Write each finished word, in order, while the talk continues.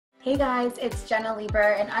Hey guys, it's Jenna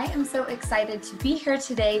Lieber, and I am so excited to be here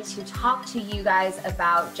today to talk to you guys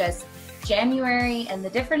about just January and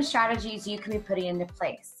the different strategies you can be putting into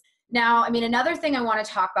place. Now, another thing I want to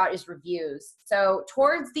talk about is reviews. So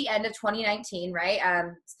towards the end of 2019, right,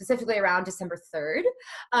 specifically around December 3rd,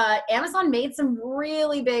 Amazon made some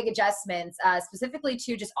really big adjustments, specifically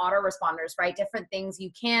to just autoresponders, right? Different things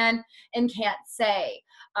you can and can't say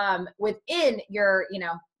within your,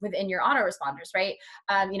 within your autoresponders, right?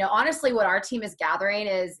 Honestly, what our team is gathering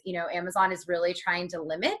is, Amazon is really trying to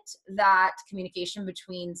limit that communication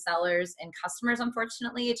between sellers and customers.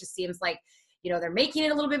 Unfortunately, it just seems like they're making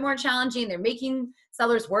it a little bit more challenging. They're making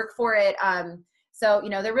sellers work for it. So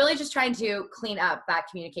they're really just trying to clean up that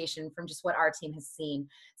communication from just what our team has seen.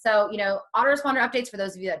 So, autoresponder updates, for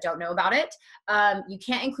those of you that don't know about it, you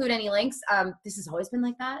can't include any links. This has always been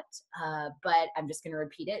like that, but I'm just going to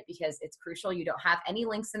repeat it because it's crucial. You don't have any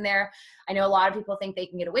links in there. I know a lot of people think they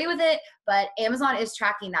can get away with it, but Amazon is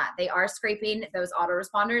tracking that. They are scraping those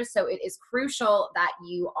autoresponders. So it is crucial that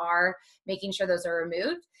you are making sure those are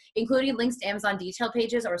removed, including links to Amazon detail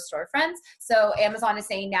pages or storefronts. So Amazon is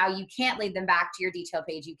saying now you can't lead them back to your detail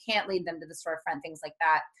page. You can't lead them to the storefront, things like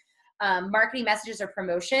that. Marketing messages or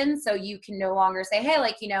promotions. So you can no longer say, hey,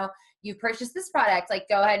 you purchased this product,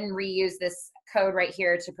 go ahead and reuse this code right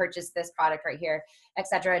here to purchase this product right here,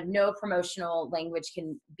 etc. No promotional language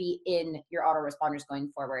can be in your autoresponders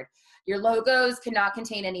going forward. Your logos cannot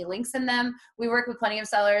contain any links in them. We work with plenty of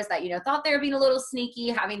sellers that, thought they were being a little sneaky,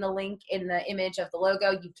 having the link in the image of the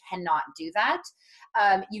logo. You cannot do that.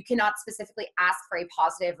 You cannot specifically ask for a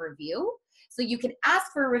positive review. So you can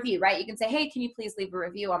ask for a review, right? You can say, hey, can you please leave a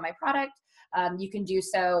review on my product? You can do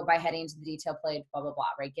so by heading to the detail page, blah, blah, blah,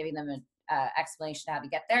 right? Giving them an explanation of how to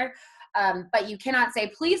get there. But you cannot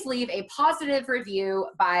say, please leave a positive review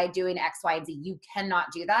by doing X, Y, and Z. You cannot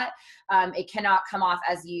do that. It cannot come off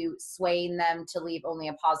as you swaying them to leave only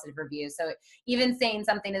a positive review. So even saying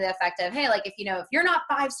something to the effect of, hey, if you're not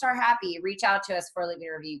 5-star happy, reach out to us for leaving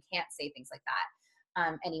a review. You can't say things like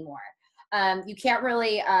that anymore. You can't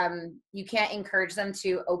really, you can't encourage them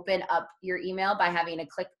to open up your email by having a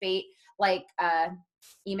clickbait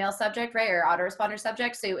email subject, right? Or autoresponder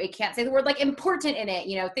subject. So it can't say the word important in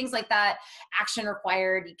it, things like that, action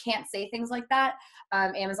required. You can't say things like that.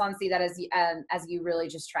 Amazon see that as you really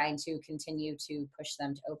just trying to continue to push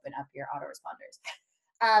them to open up your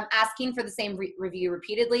autoresponders. Asking for the same review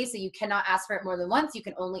repeatedly. So you cannot ask for it more than once. You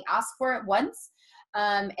can only ask for it once.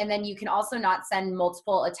 And then you can also not send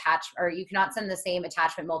you cannot send the same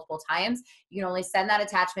attachment multiple times. You can only send that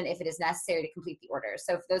attachment if it is necessary to complete the order.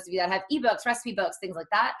 So for those of you that have ebooks, recipe books, things like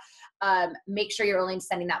that, make sure you're only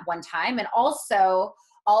sending that one time. And also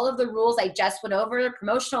all of the rules I just went over,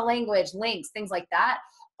 promotional language, links, things like that,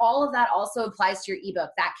 all of that also applies to your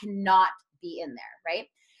ebook. That cannot be in there, right?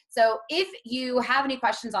 So if you have any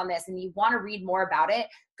questions on this and you want to read more about it,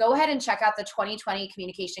 go ahead and check out the 2020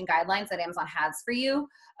 communication guidelines that Amazon has for you.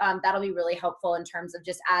 That'll be really helpful in terms of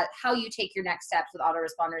just how you take your next steps with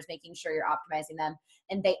autoresponders, making sure you're optimizing them,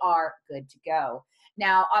 and they are good to go.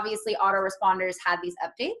 Now, obviously, autoresponders had these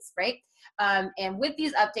updates, right? And with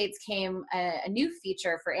these updates came a new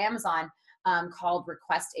feature for Amazon called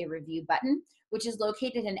Request a Review button, which is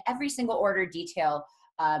located in every single order detail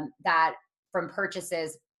that from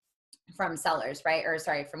purchases from sellers, right? Or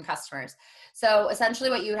sorry, from customers. So essentially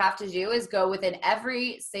what you have to do is go within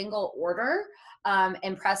every single order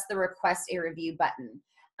and press the Request a Review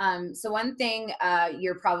button. So one thing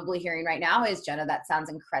you're probably hearing right now is, Jenna, that sounds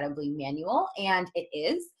incredibly manual, and it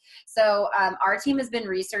is. So our team has been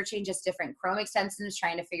researching just different Chrome extensions,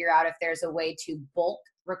 trying to figure out if there's a way to bulk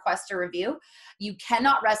request a review. You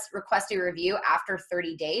cannot request a review after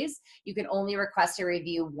 30 days. You can only request a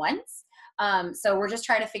review once. So we're just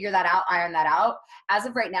trying to figure that out, iron that out. As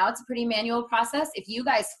of right now, it's a pretty manual process. If you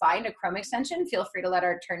guys find a Chrome extension, feel free to let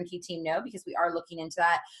our turnkey team know, because we are looking into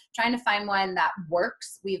that, trying to find one that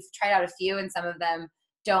works. We've tried out a few and some of them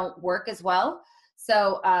don't work as well.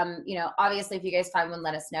 So, obviously if you guys find one,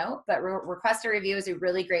 let us know, but request a review is a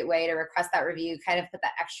really great way to request that review, kind of put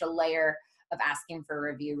that extra layer of asking for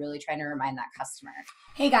a review, really trying to remind that customer.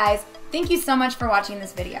 Hey guys, thank you so much for watching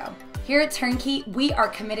this video. Here at Turnkey, we are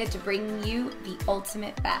committed to bringing you the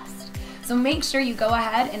ultimate best. So make sure you go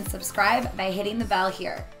ahead and subscribe by hitting the bell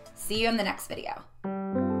here. See you in the next video.